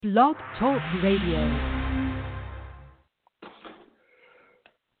Blog Talk Radio.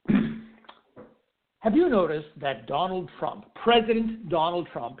 Have you noticed that Donald Trump, President Donald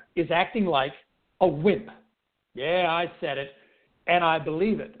Trump, is acting like a wimp? Yeah, I said it, and I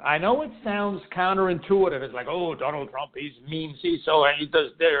believe it. I know it sounds counterintuitive. It's like, oh, Donald Trump, he's mean, and he does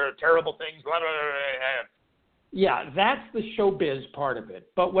terrible things, blah, blah, blah, blah. Yeah, that's the showbiz part of it.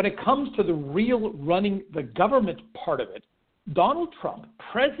 But when it comes to the real running the government part of it, Donald Trump,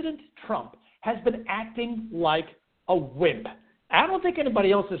 President Trump, has been acting like a wimp. I don't think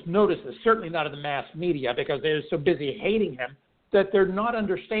anybody else has noticed this, certainly not in the mass media, because they're so busy hating him that they're not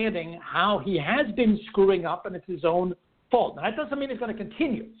understanding how he has been screwing up and it's his own fault. Now, that doesn't mean it's going to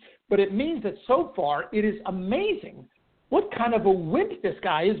continue, but it means that so far it is amazing what kind of a wimp this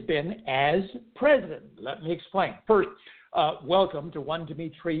guy has been as president. Let me explain. First, welcome to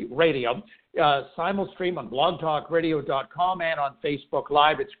 1DimitriRadio, simulstream on blogtalkradio.com and on Facebook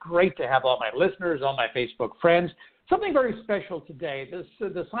Live. It's great to have all my listeners, all my Facebook friends. Something very special today.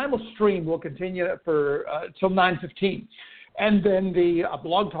 The simulstream will continue for till 9:15, and then the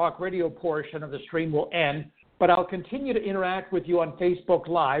Blog Talk Radio portion of the stream will end. But I'll continue to interact with you on Facebook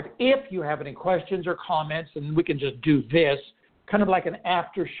Live if you have any questions or comments, and we can just do this, kind of like an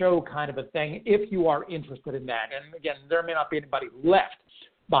after show kind of a thing, if you are interested in that. And again, there may not be anybody left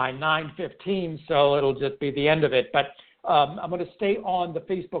by 9:15, so it'll just be the end of it. But I'm going to stay on the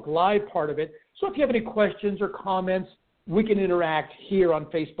Facebook Live part of it. So if you have any questions or comments, we can interact here on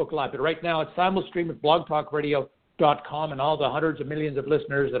Facebook Live. But right now, it's simulstream at blogtalkradio.com and all the hundreds of millions of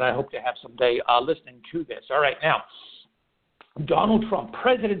listeners that I hope to have someday listening to this. All right, now, Donald Trump,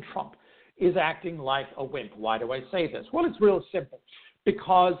 President Trump, is acting like a wimp. Why do I say this? Well, it's real simple.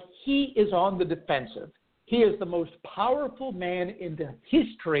 Because he is on the defensive. He is the most powerful man in the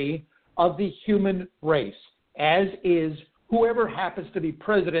history of the human race, as is whoever happens to be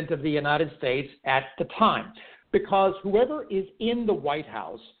president of the United States at the time. Because whoever is in the White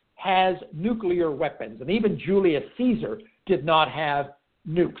House has nuclear weapons, and even Julius Caesar did not have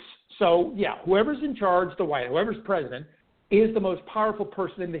nukes. So, yeah, whoever's in charge, whoever's president, is the most powerful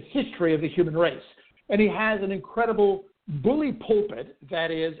person in the history of the human race. And he has an incredible bully pulpit,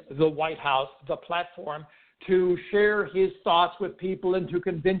 that is the White House, the platform, to share his thoughts with people and to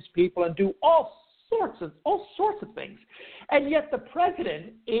convince people and do all sorts of things. And yet the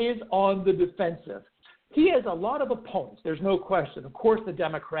president is on the defensive. He has a lot of opponents, there's no question. Of course, the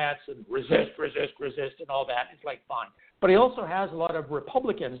Democrats and resist, and all that is like fine. But he also has a lot of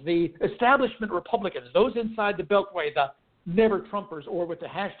Republicans, the establishment Republicans, those inside the Beltway, the Never Trumpers, or with the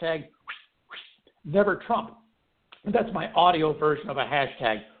hashtag Never Trump. That's my audio version of a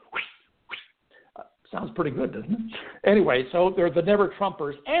hashtag. Sounds pretty good, doesn't it? Anyway, so they're the Never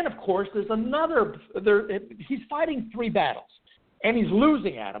Trumpers. And, of course, there's he's fighting three battles, and he's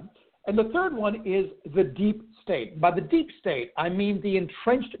losing at them. And the third one is the deep state. By the deep state, I mean the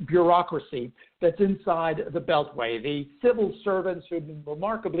entrenched bureaucracy that's inside the Beltway, the civil servants who've been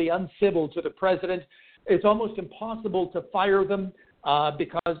remarkably uncivil to the president. It's almost impossible to fire them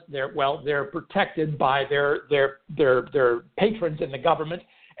because they're protected by their patrons in the government.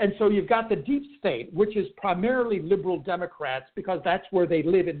 And so you've got the deep state, which is primarily liberal Democrats because that's where they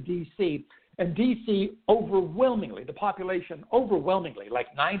live in D.C., and D.C. overwhelmingly, the population overwhelmingly, like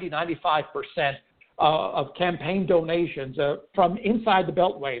 95% of campaign donations from inside the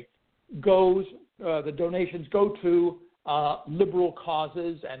Beltway the donations go to liberal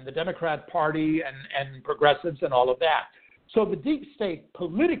causes and the Democrat Party and progressives and all of that. So the deep state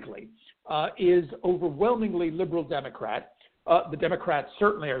politically is overwhelmingly liberal Democrat. The Democrats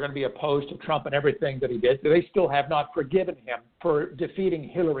certainly are going to be opposed to Trump and everything that he did. They still have not forgiven him for defeating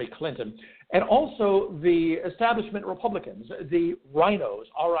Hillary Clinton. And also the establishment Republicans, the rhinos,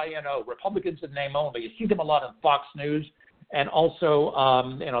 R-I-N-O, Republicans in name only. You see them a lot on Fox News, and also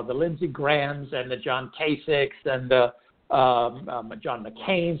the Lindsey Grahams and the John Kasichs and the John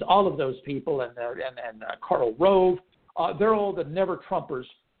McCain's, all of those people, and Karl Rove. They're all the Never Trumpers.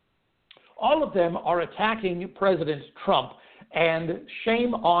 All of them are attacking President Trump, and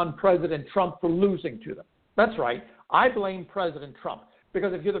shame on President Trump for losing to them. That's right. I blame President Trump.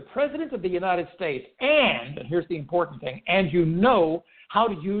 Because if you're the president of the United States and here's the important thing, and you know how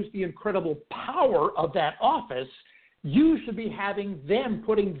to use the incredible power of that office, you should be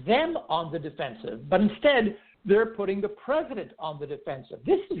putting them on the defensive. But instead, they're putting the president on the defensive.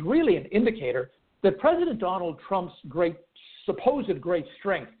 This is really an indicator that President Donald Trump's supposed great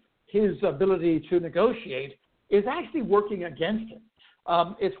strength, his ability to negotiate, is actually working against him.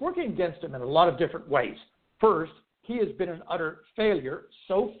 It's working against him in a lot of different ways. First, he has been an utter failure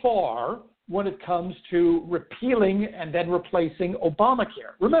so far when it comes to repealing and then replacing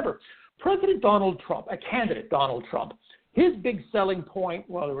Obamacare. Remember, President Donald Trump, a candidate Donald Trump, his big selling point,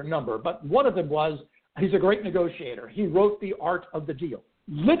 well, there were a number, but one of them was he's a great negotiator. He wrote The Art of the Deal.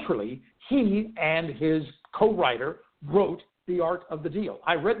 Literally, he and his co-writer wrote The Art of the Deal.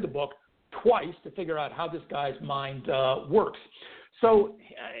 I read the book twice to figure out how this guy's mind works. So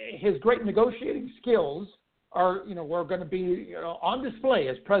his great negotiating skills were going to be on display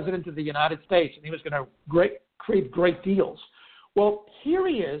as President of the United States, and he was going to create great deals. Well, here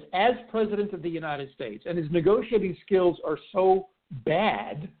he is as President of the United States, and his negotiating skills are so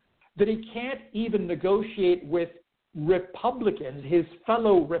bad that he can't even negotiate with Republicans, his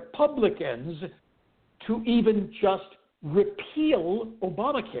fellow Republicans, to even just repeal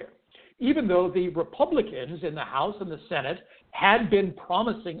Obamacare, even though the Republicans in the House and the Senate had been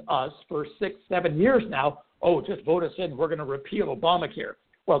promising us for 6-7 years now, just vote us in, we're going to repeal Obamacare.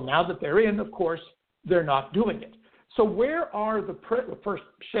 Well, now that they're in, of course, they're not doing it. So where are first,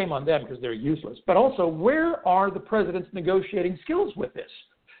 shame on them because they're useless, but also where are the president's negotiating skills with this?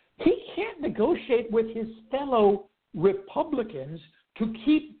 He can't negotiate with his fellow Republicans to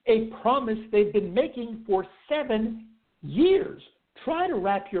keep a promise they've been making for 7 years. Try to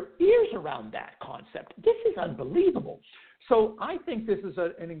wrap your ears around that concept. This is unbelievable. So I think this is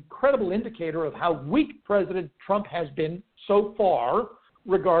an incredible indicator of how weak President Trump has been so far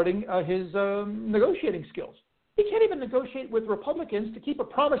regarding his negotiating skills. He can't even negotiate with Republicans to keep a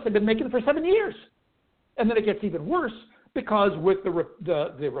promise they've been making for 7 years. And then it gets even worse because with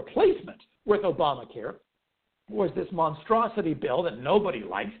the replacement with Obamacare was this monstrosity bill that nobody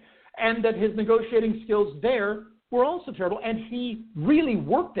liked, and that his negotiating skills there were also terrible, and he really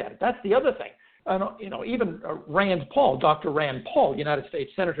worked at it. That's the other thing. Even Rand Paul, Dr. Rand Paul, United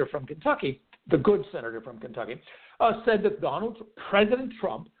States Senator from Kentucky, the good senator from Kentucky, said that President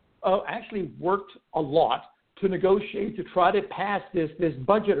Trump actually worked a lot to negotiate to try to pass this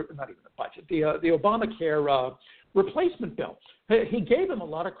budget, not even a budget, the Obamacare replacement bill. He gave him a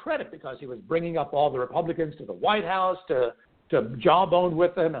lot of credit because he was bringing up all the Republicans to the White House to jawbone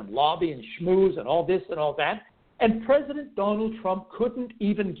with them and lobby and schmooze and all this and all that. And President Donald Trump couldn't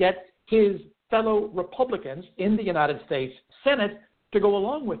even get his fellow Republicans in the United States Senate to go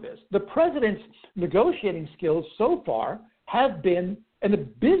along with this. The president's negotiating skills so far have been an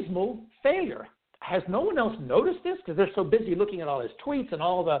abysmal failure. Has no one else noticed this? Because they're so busy looking at all his tweets and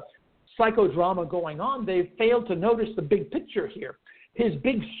all the psychodrama going on, they've failed to notice the big picture here. His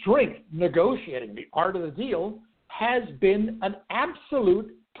big strength, negotiating, the art of the deal, has been an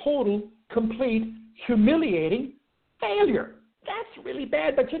absolute, total, complete, humiliating failure. That's really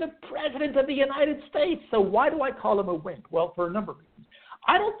bad, but you're the President of the United States, so why do I call him a wimp? Well, for a number of reasons.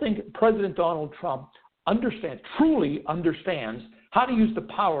 I don't think President Donald Trump truly understands how to use the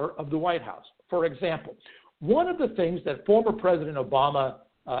power of the White House. For example, one of the things that former President Obama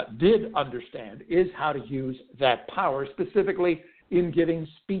did understand is how to use that power, specifically in giving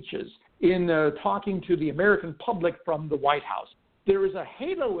speeches, in talking to the American public from the White House. There is a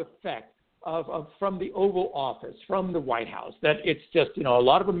halo effect from the Oval Office, from the White House, that it's just, a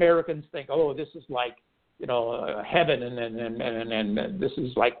lot of Americans think, this is like, heaven and this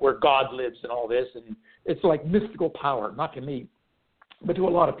is like where God lives and all this, and it's like mystical power, not to me, but to a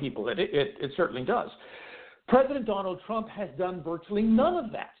lot of people. It certainly does. President Donald Trump has done virtually none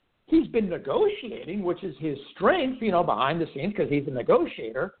of that. He's been negotiating, which is his strength, behind the scenes, because he's a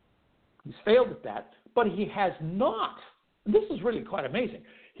negotiator. He's failed at that, but he has not, and this is really quite amazing,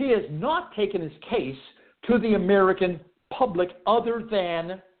 he has not taken his case to the American public other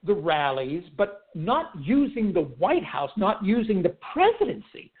than the rallies, but not using the White House, not using the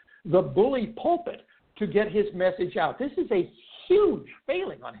presidency, the bully pulpit, to get his message out. This is a huge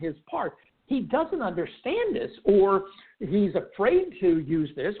failing on his part. He doesn't understand this, or he's afraid to use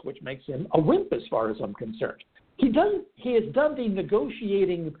this, which makes him a wimp as far as I'm concerned. He has done the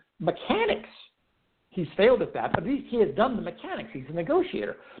negotiating mechanics. He's failed at that, but he has done the mechanics. He's a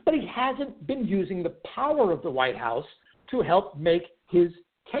negotiator. But he hasn't been using the power of the White House to help make his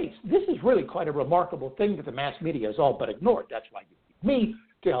case. This is really quite a remarkable thing that the mass media has all but ignored. That's why you need me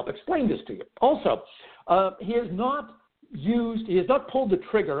to help explain this to you. Also, he has not pulled the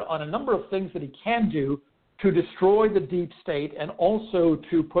trigger on a number of things that he can do to destroy the deep state and also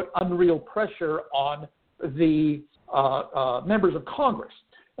to put unreal pressure on the members of Congress.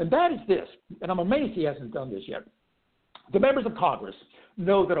 And that is this, and I'm amazed he hasn't done this yet. The members of Congress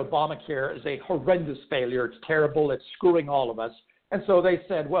know that Obamacare is a horrendous failure. It's terrible. It's screwing all of us. And so they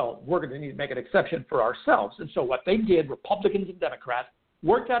said, well, we're going to need to make an exception for ourselves. And so what they did, Republicans and Democrats,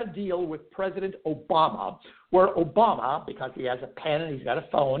 worked out a deal with President Obama, where Obama, because he has a pen and he's got a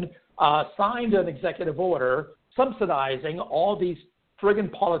phone, signed an executive order subsidizing all these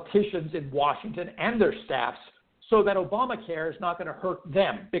friggin' politicians in Washington and their staffs so that Obamacare is not going to hurt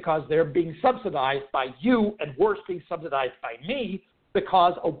them because they're being subsidized by you and worse, being subsidized by me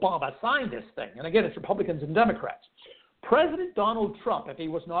because Obama signed this thing. And again, it's Republicans and Democrats. President Donald Trump, if he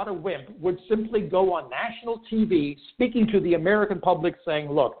was not a wimp, would simply go on national TV speaking to the American public saying,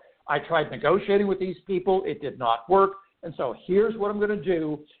 look, I tried negotiating with these people. It did not work. And so here's what I'm going to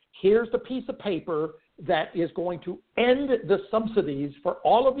do. Here's the piece of paper that is going to end the subsidies for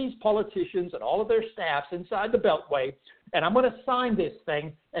all of these politicians and all of their staffs inside the Beltway. And I'm going to sign this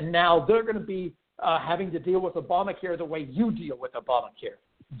thing. And now they're going to be having to deal with Obamacare the way you deal with Obamacare.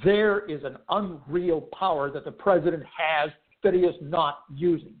 There is an unreal power that the president has that he is not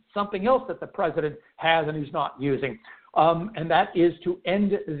using. Something else that the president has and he's not using, and that is to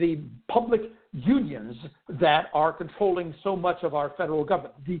end the public unions that are controlling so much of our federal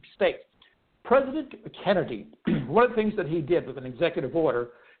government, deep state. President Kennedy, one of the things that he did with an executive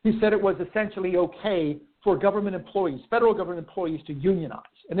order, he said it was essentially okay for government employees, federal government employees, to unionize.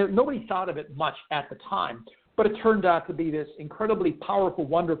 And nobody thought of it much at the time. But it turned out to be this incredibly powerful,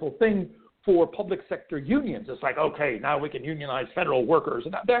 wonderful thing for public sector unions. It's like, okay, now we can unionize federal workers.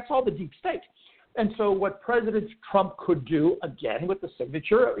 And that's all the deep state. And so what President Trump could do, again, with the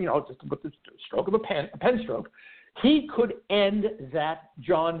signature, just with the stroke of a pen stroke, he could end that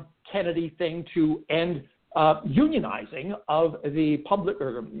John Kennedy thing to end unionizing of the public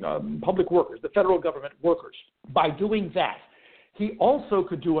workers, the federal government workers. By doing that, he also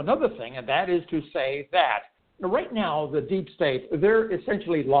could do another thing, and that is to say that right now, the deep state, they're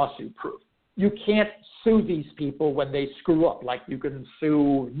essentially lawsuit-proof. You can't sue these people when they screw up like you can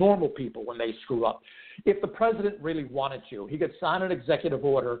sue normal people when they screw up. If the president really wanted to, he could sign an executive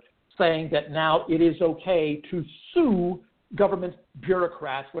order saying that now it is okay to sue government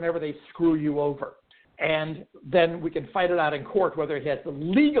bureaucrats whenever they screw you over. And then we can fight it out in court whether he has the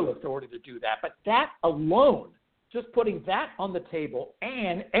legal authority to do that. But that alone, just putting that on the table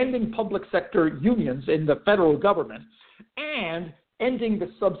and ending public sector unions in the federal government and ending the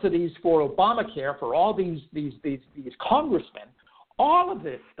subsidies for Obamacare for all these congressmen, all of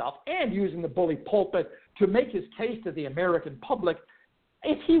this stuff, and using the bully pulpit to make his case to the American public,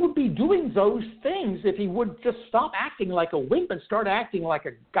 if he would be doing those things, if he would just stop acting like a wimp and start acting like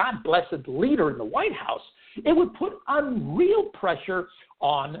a God-blessed leader in the White House, it would put unreal pressure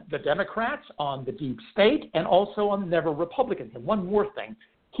on the Democrats, on the deep state, and also on the never Republicans. And one more thing,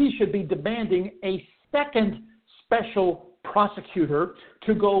 he should be demanding a second special prosecutor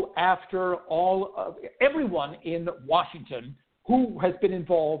to go after everyone in Washington who has been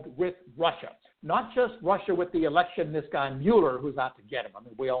involved with Russia. Not just Russia with the election, this guy Mueller who's out to get him. I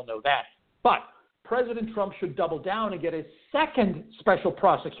mean, we all know that. But President Trump should double down and get a second special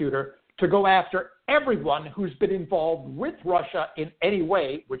prosecutor to go after everyone who's been involved with Russia in any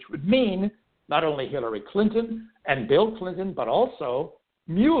way, which would mean not only Hillary Clinton and Bill Clinton, but also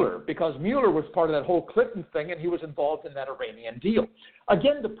Mueller, because Mueller was part of that whole Clinton thing and he was involved in that Iranian deal.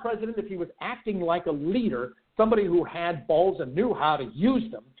 Again, the president, if he was acting like a leader, somebody who had balls and knew how to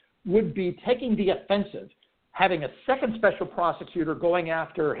use them, would be taking the offensive, having a second special prosecutor going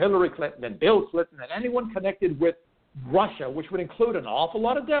after Hillary Clinton and Bill Clinton and anyone connected with Russia, which would include an awful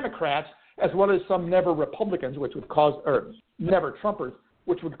lot of Democrats, as well as some never Republicans, never Trumpers,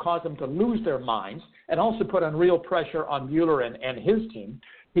 which would cause them to lose their minds, and also put unreal pressure on Mueller and his team.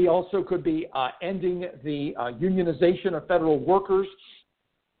 He also could be ending the unionization of federal workers.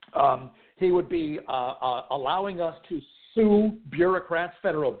 He would be allowing us to sue bureaucrats,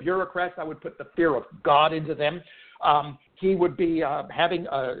 federal bureaucrats. I would put the fear of God into them. He would be having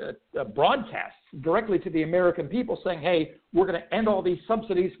a broadcast directly to the American people saying, hey, we're going to end all these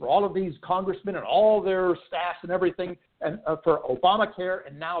subsidies for all of these congressmen and all their staffs and everything and for Obamacare,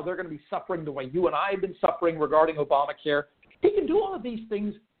 and now they're going to be suffering the way you and I have been suffering regarding Obamacare. He can do all of these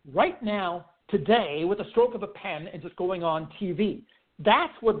things right now, today, with a stroke of a pen and just going on TV.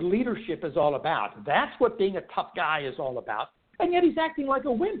 That's what leadership is all about. That's what being a tough guy is all about. And yet he's acting like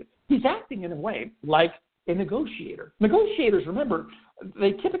a wimp. He's acting in a way like a negotiator. Negotiators, remember,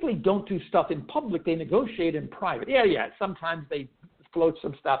 they typically don't do stuff in public. They negotiate in private. Yeah, sometimes they float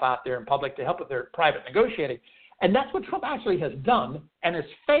some stuff out there in public to help with their private negotiating. And that's what Trump actually has done and has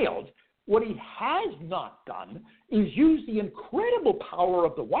failed. What he has not done is use the incredible power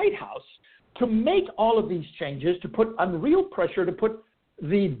of the White House to make all of these changes, to put unreal pressure, to put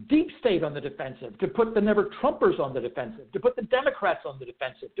the deep state on the defensive, to put the never-Trumpers on the defensive, to put the Democrats on the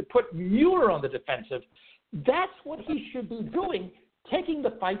defensive, to put Mueller on the defensive. That's what he should be doing, taking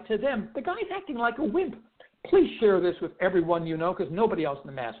the fight to them. The guy's acting like a wimp. Please share this with everyone you know, because nobody else in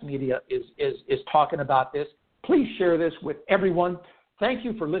the mass media is talking about this. Please share this with everyone. Thank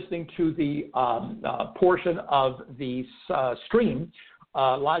you for listening to the portion of the stream,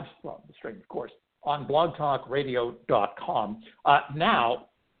 the stream, of course, on blogtalkradio.com. Now,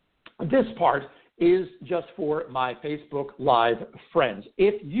 this part is just for my Facebook Live friends.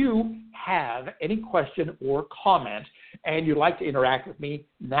 If you have any question or comment and you'd like to interact with me,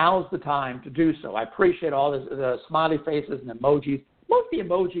 now's the time to do so. I appreciate all the smiley faces and emojis. Most of the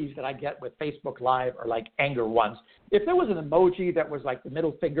emojis that I get with Facebook Live are like anger ones. If there was an emoji that was like the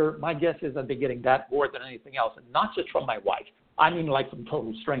middle finger, my guess is I'd be getting that more than anything else, and not just from my wife. I mean like from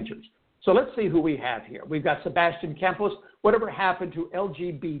total strangers. So let's see who we have here. We've got Sebastian Campos. Whatever happened to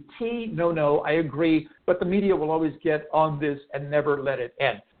LGBT? No, I agree, but the media will always get on this and never let it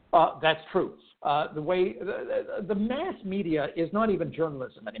end. That's true. The mass media is not even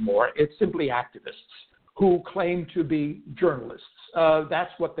journalism anymore. It's simply activists who claim to be journalists.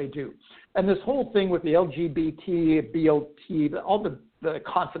 That's what they do. And this whole thing with the LGBT, BLT, all the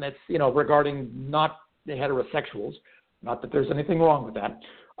consonants, regarding not the heterosexuals, not that there's anything wrong with that,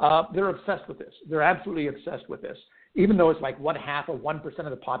 they're obsessed with this. They're absolutely obsessed with this. Even though it's like 1/2 of 1%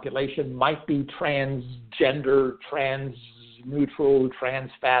 of the population might be transgender, trans neutral,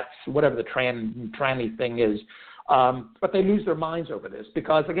 trans fats, whatever the tranny thing is. But they lose their minds over this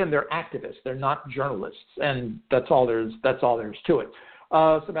because, again, they're activists. They're not journalists, and that's all there's to it.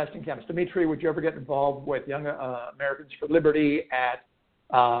 Sebastian Campos. Dimitri, would you ever get involved with Young Americans for Liberty at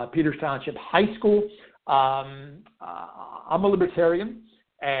Peters Township High School? I'm a libertarian,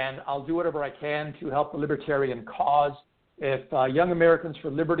 and I'll do whatever I can to help the libertarian cause. If Young Americans for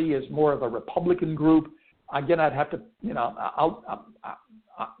Liberty is more of a Republican group, again, I'd have to,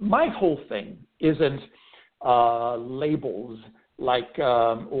 my whole thing isn't labels like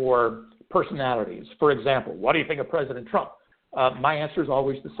or personalities. For example, what do you think of President Trump? My answer is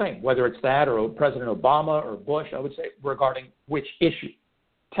always the same, whether it's that or President Obama or Bush. I would say regarding which issue.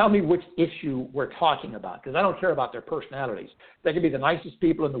 Tell me which issue we're talking about, because I don't care about their personalities. They can be the nicest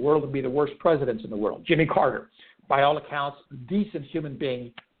people in the world and be the worst presidents in the world. Jimmy Carter, by all accounts, a decent human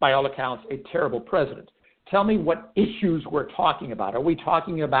being, by all accounts, a terrible president. Tell me what issues we're talking about. Are we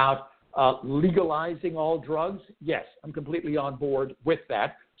talking about legalizing all drugs? Yes, I'm completely on board with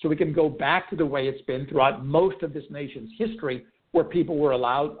that. So we can go back to the way it's been throughout most of this nation's history, where people were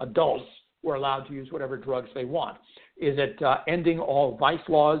allowed, adults were allowed to use whatever drugs they want. Is it ending all vice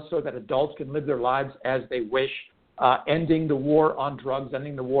laws so that adults can live their lives as they wish? Ending the war on drugs,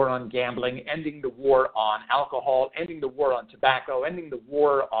 ending the war on gambling, ending the war on alcohol, ending the war on tobacco, ending the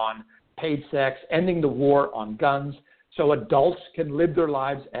war on paid sex, ending the war on guns, so adults can live their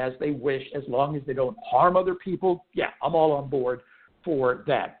lives as they wish as long as they don't harm other people? Yeah, I'm all on board for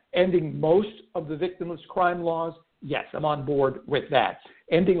that. Ending most of the victimless crime laws? Yes, I'm on board with that.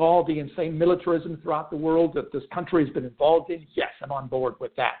 Ending all the insane militarism throughout the world that this country has been involved in? Yes, I'm on board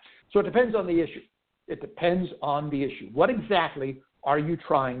with that. So it depends on the issue. It depends on the issue. What exactly are you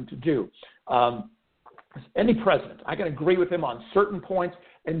trying to do? Any president, I can agree with him on certain points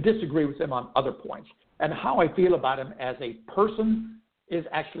and disagree with him on other points. And how I feel about him as a person is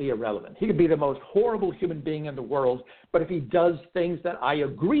actually irrelevant. He could be the most horrible human being in the world, but if he does things that I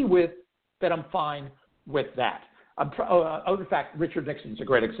agree with, then I'm fine with that. In fact, Richard Nixon's a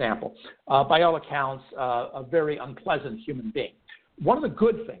great example. By all accounts, a very unpleasant human being. One of the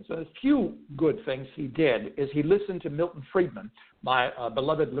good things, and a few good things he did, is he listened to Milton Friedman, my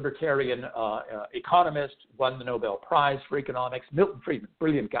beloved libertarian economist, won the Nobel Prize for economics. Milton Friedman,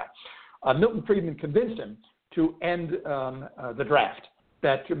 brilliant guy. Milton Friedman convinced him to end the draft,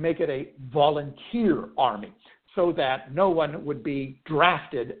 that to make it a volunteer army so that no one would be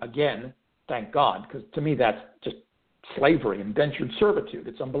drafted again, thank God, because to me that's just slavery, indentured servitude.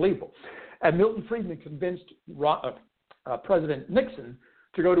 It's unbelievable. And Milton Friedman convinced President Nixon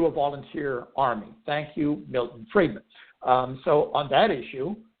to go to a volunteer army. Thank you, Milton Friedman. So on that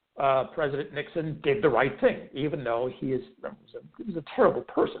issue, President Nixon did the right thing, even though he was a terrible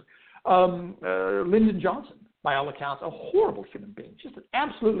person. Lyndon Johnson, by all accounts, a horrible human being, just an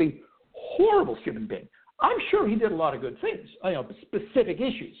absolutely horrible human being. I'm sure he did a lot of good things, specific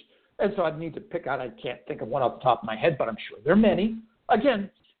issues. And so I'd need to pick out, I can't think of one off the top of my head, but I'm sure there are many.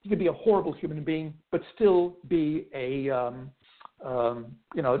 Again, he could be a horrible human being, but still be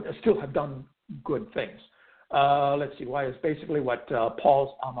still have done good things. Let's see, why is basically what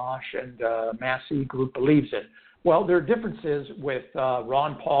Paul's Amash and Massey group believes in. Well, there are differences with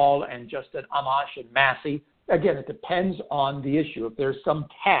Ron Paul and Justin Amash and Massey. Again, it depends on the issue. If there's some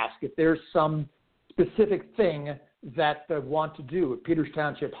task, if there's some specific thing that they want to do at Peters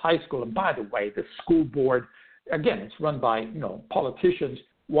Township High School. And by the way, the school board, again, it's run by, politicians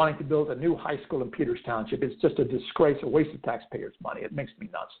wanting to build a new high school in Peters Township. It's just a disgrace, a waste of taxpayers' money. It makes me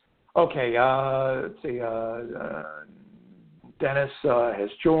nuts. Okay, let's see. Dennis has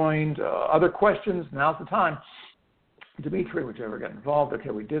joined. Other questions? Now's the time. Dimitri, would you ever get involved?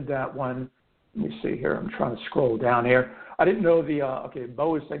 Okay, we did that one. Let me see here. I'm trying to scroll down here. I didn't know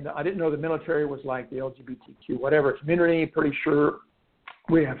Bo is saying that I didn't know the military was like the LGBTQ whatever community. Pretty sure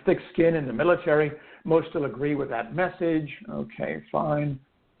we have thick skin in the military. Most still agree with that message. Okay, fine.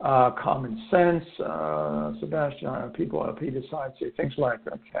 Common sense. Sebastian, people decide to say things like,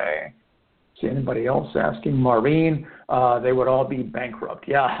 okay. See anybody else asking? Maureen, they would all be bankrupt.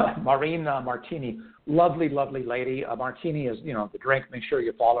 Yeah, Maureen Martini, lovely, lovely lady. Martini is, the drink. Make sure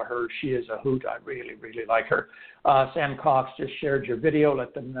you follow her. She is a hoot. I really, really like her. Sam Cox just shared your video.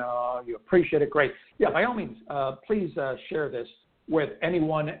 Let them know you appreciate it. Great. Yeah, by all means, please share this with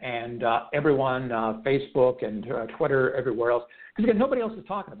anyone and everyone, Facebook and Twitter, everywhere else. Because, again, nobody else is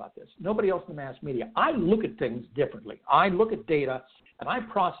talking about this. Nobody else in the mass media. I look at things differently. I look at data, and I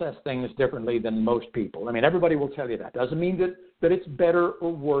process things differently than most people. I mean, everybody will tell you that. Doesn't mean that it's better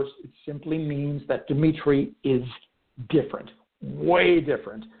or worse. It simply means that Dimitri is different, way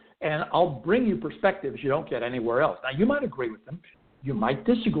different. And I'll bring you perspectives you don't get anywhere else. Now, you might agree with them. You might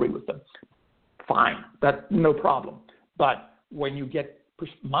disagree with them. Fine. That's no problem. But when you get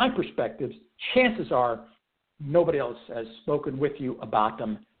my perspectives, chances are nobody else has spoken with you about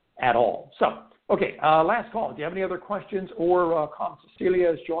them at all. So, okay, last call. Do you have any other questions or comments? Cecilia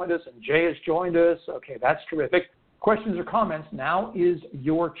has joined us and Jay has joined us. Okay, that's terrific. Questions or comments, now is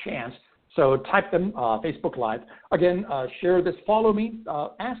your chance. So type them, Facebook Live. Again, share this. Follow me.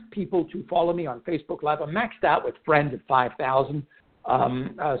 Ask people to follow me on Facebook Live. I'm maxed out with friends at 5,000.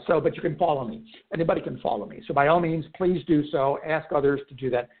 But you can follow me. Anybody can follow me. So by all means, please do so. Ask others to do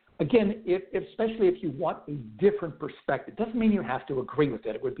that. Again, especially if you want a different perspective, doesn't mean you have to agree with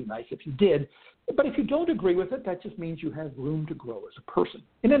it. It would be nice if you did. But if you don't agree with it, that just means you have room to grow as a person.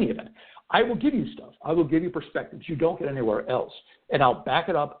 In any event, I will give you stuff. I will give you perspectives you don't get anywhere else. And I'll back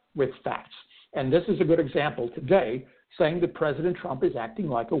it up with facts. And this is a good example today, saying that President Trump is acting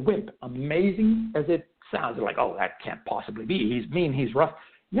like a wimp. Amazing as it sounds, like, oh, that can't possibly be. He's mean, he's rough.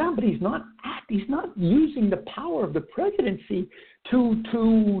 Yeah, but he's not using the power of the presidency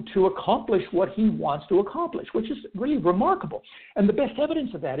to accomplish what he wants to accomplish, which is really remarkable. And the best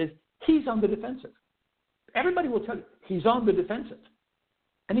evidence of that is he's on the defensive. Everybody will tell you he's on the defensive.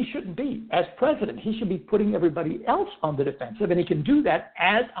 And he shouldn't be. As president, he should be putting everybody else on the defensive, and he can do that,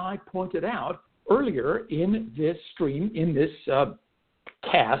 as I pointed out earlier in this stream, in this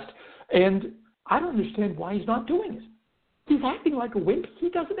cast, and I don't understand why he's not doing it. He's acting like a wimp. He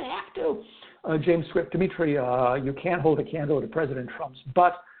doesn't have to. James Swift, Dimitri, you can't hold a candle to President Trump's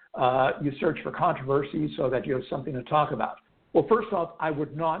butt. You search for controversy so that you have something to talk about. Well, first off, I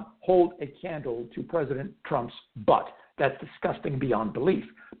would not hold a candle to President Trump's butt. That's disgusting beyond belief.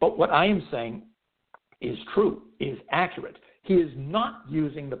 But what I am saying is true, is accurate. He is not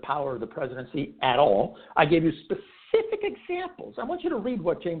using the power of the presidency at all. I gave you specific examples. I want you to read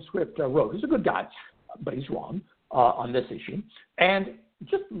what James Swift wrote. He's a good guy, but he's wrong on this issue. And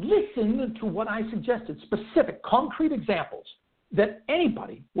just listen to what I suggested, specific, concrete examples that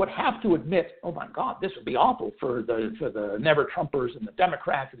anybody would have to admit, oh, my God, this would be awful for the never-Trumpers and the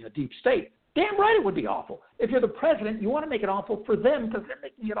Democrats and the deep state. Damn right it would be awful. If you're the president, you want to make it awful for them because they're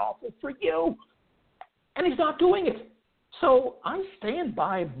making it awful for you. And he's not doing it. So I stand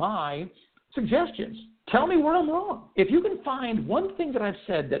by my suggestions. Tell me where I'm wrong. If you can find one thing that I've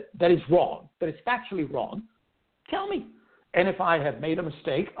said that is wrong, that is factually wrong, tell me. And if I have made a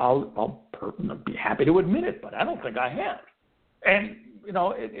mistake, I'll be happy to admit it, but I don't think I have. And,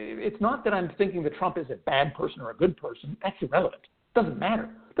 it's not that I'm thinking that Trump is a bad person or a good person. That's irrelevant. It doesn't matter.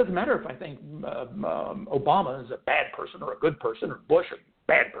 It doesn't matter if I think Obama is a bad person or a good person, or Bush a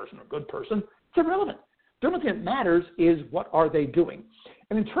bad person or a good person. It's irrelevant. The only thing that matters is what are they doing.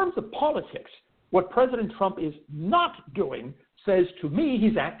 And in terms of politics, what President Trump is not doing says to me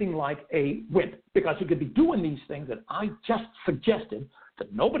he's acting like a wimp, because he could be doing these things that I just suggested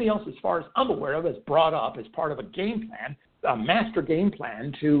that nobody else, as far as I'm aware of, has brought up as part of a game plan, a master game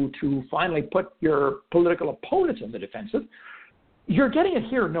plan to finally put your political opponents on the defensive. You're getting it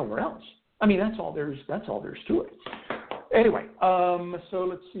here and nowhere else. I mean, that's all there's to it. Anyway, so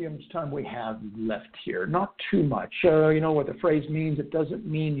let's see how much time we have left here. Not too much. You know what the phrase means. It doesn't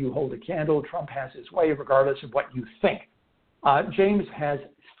mean you hold a candle. Trump has his way regardless of what you think. James has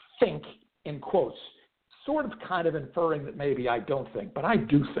think in quotes, sort of kind of inferring that maybe I don't think, but I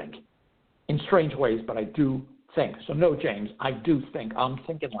do think in strange ways, but I do think. So no, James, I do think. I'm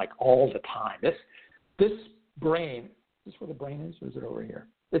thinking like all the time. This brain, is this where the brain is, or is it over here?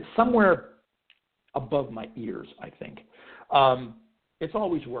 It's somewhere above my ears, I think. It's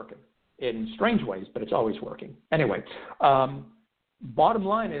always working in strange ways, but it's always working. Anyway, bottom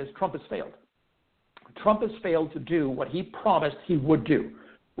line is Trump has failed. Trump has failed to do what he promised he would do.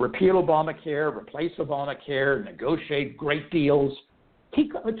 Repeal Obamacare, replace Obamacare, negotiate great deals. Try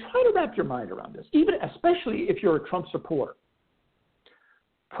to wrap your mind around this, especially if you're a Trump supporter.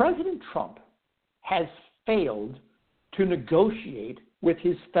 President Trump has failed to negotiate with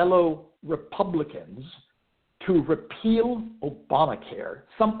his fellow Republicans to repeal Obamacare,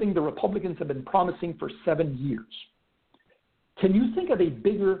 something the Republicans have been promising for 7 years. Can you think of a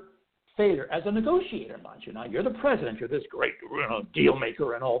bigger failure as a negotiator, mind you? Now, you're the president, you're this great deal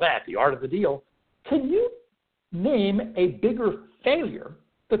maker and all that, the art of the deal. Can you name a bigger failure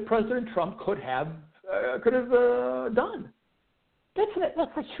that President Trump could have done? That's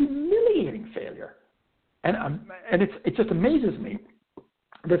a humiliating failure. And it just amazes me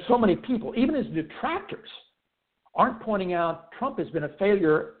that so many people, even his detractors, aren't pointing out Trump has been a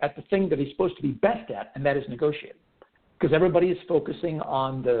failure at the thing that he's supposed to be best at, and that is negotiating. Because everybody is focusing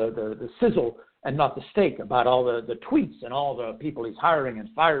on the sizzle and not the steak about all the tweets and all the people he's hiring and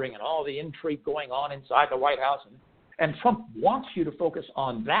firing and all the intrigue going on inside the White House. And Trump wants you to focus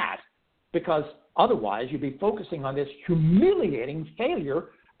on that because otherwise you'd be focusing on this humiliating failure,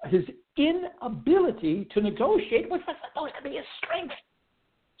 his inability to negotiate, which was supposed to be his strength.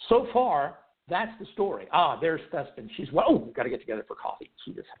 So far, that's the story. There's Thespin. We've got to get together for coffee.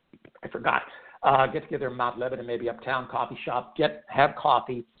 I forgot. Get together in Mount Lebanon, maybe uptown coffee shop, have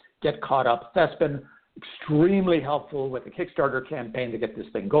coffee, get caught up. Thespin, extremely helpful with the Kickstarter campaign to get this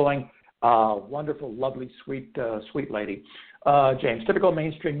thing going. Wonderful, lovely, sweet lady. James, typical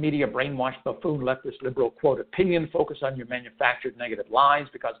mainstream media, brainwashed buffoon, leftist, liberal, quote, opinion, focus on your manufactured negative lies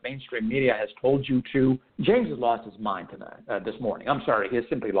because mainstream media has told you to. James has lost his mind this morning. I'm sorry, he has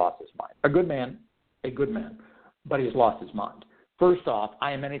simply lost his mind. A good man, but he has lost his mind. First off,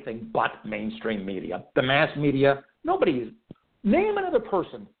 I am anything but mainstream media. The mass media, name another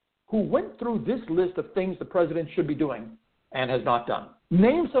person who went through this list of things the president should be doing and has not done.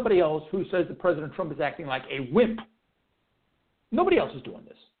 Name somebody else who says that President Trump is acting like a wimp. Nobody else is doing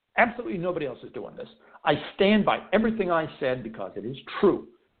this. Absolutely nobody else is doing this. I stand by everything I said because it is true.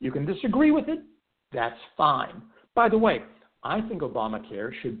 You can disagree with it. That's fine. By the way, I think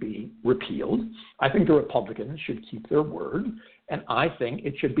Obamacare should be repealed. I think the Republicans should keep their word. And I think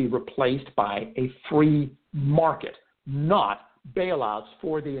it should be replaced by a free market, not bailouts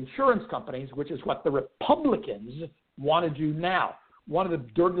for the insurance companies, which is what the Republicans want to do now. One of the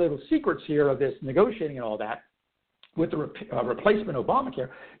dirty little secrets here of this negotiating and all that with the replacement Obamacare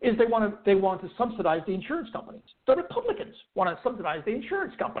is they want to subsidize the insurance companies. The Republicans want to subsidize the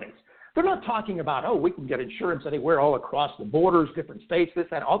insurance companies. They're not talking about, we can get insurance anywhere all across the borders, different states, this,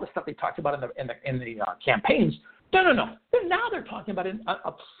 that, all the stuff they talked about in the campaigns. No. Now they're talking about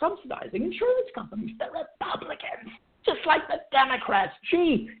subsidizing insurance companies. The Republicans, just like the Democrats.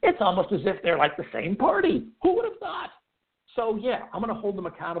 Gee, it's almost as if they're like the same party. Who would have thought? So, yeah, I'm going to hold them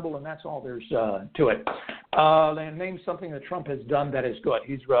accountable, and that's all there's to it. And name something that Trump has done that is good.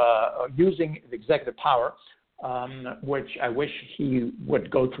 He's using the executive power, which I wish he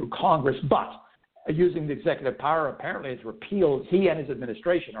would go through Congress, but using the executive power apparently is repealed. He and his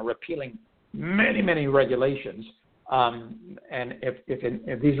administration are repealing many, many regulations. And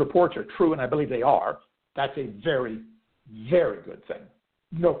if these reports are true, and I believe they are, that's a very, very good thing.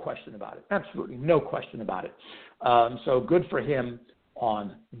 No question about it. Absolutely no question about it. So good for him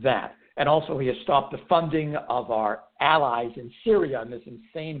on that. And also he has stopped the funding of our allies in Syria in this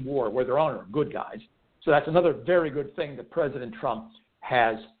insane war where their own are good guys. So that's another very good thing that President Trump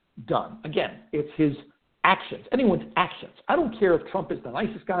has done. Again, it's his actions, anyone's actions. I don't care if Trump is the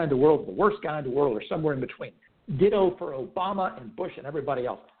nicest guy in the world, the worst guy in the world, or somewhere in between. Ditto for Obama and Bush and everybody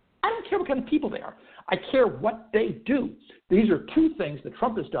else. I don't care what kind of people they are. I care what they do. These are two things that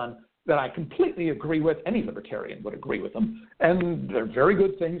Trump has done that I completely agree with. Any libertarian would agree with them. And they're very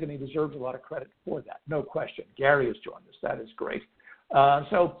good things, and he deserves a lot of credit for that. No question. Gary has joined us. That is great.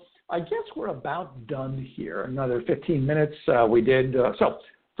 So I guess we're about done here. Another 15 minutes we did. So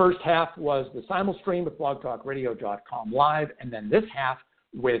first half was the simulstream with blogtalkradio.com live, and then this half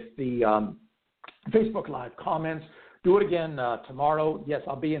with the Facebook Live comments. Do it again tomorrow. Yes,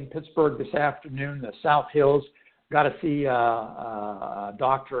 I'll be in Pittsburgh this afternoon, the South Hills. Got to see a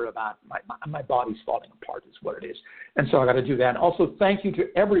doctor about my body's falling apart is what it is. And so I got to do that. And also, thank you to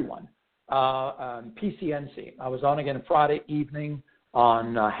everyone on PCNC. I was on again Friday evening.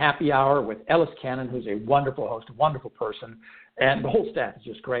 on Happy Hour with Ellis Cannon, who's a wonderful host, a wonderful person, and the whole staff is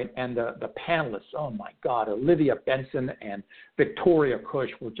just great. And the panelists, oh my God, Olivia Benson and Victoria Cush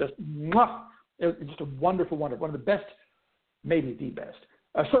were just, mwah! It was just a wonderful, one of the best, maybe the best,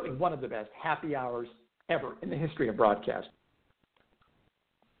 certainly one of the best happy hours ever in the history of broadcast.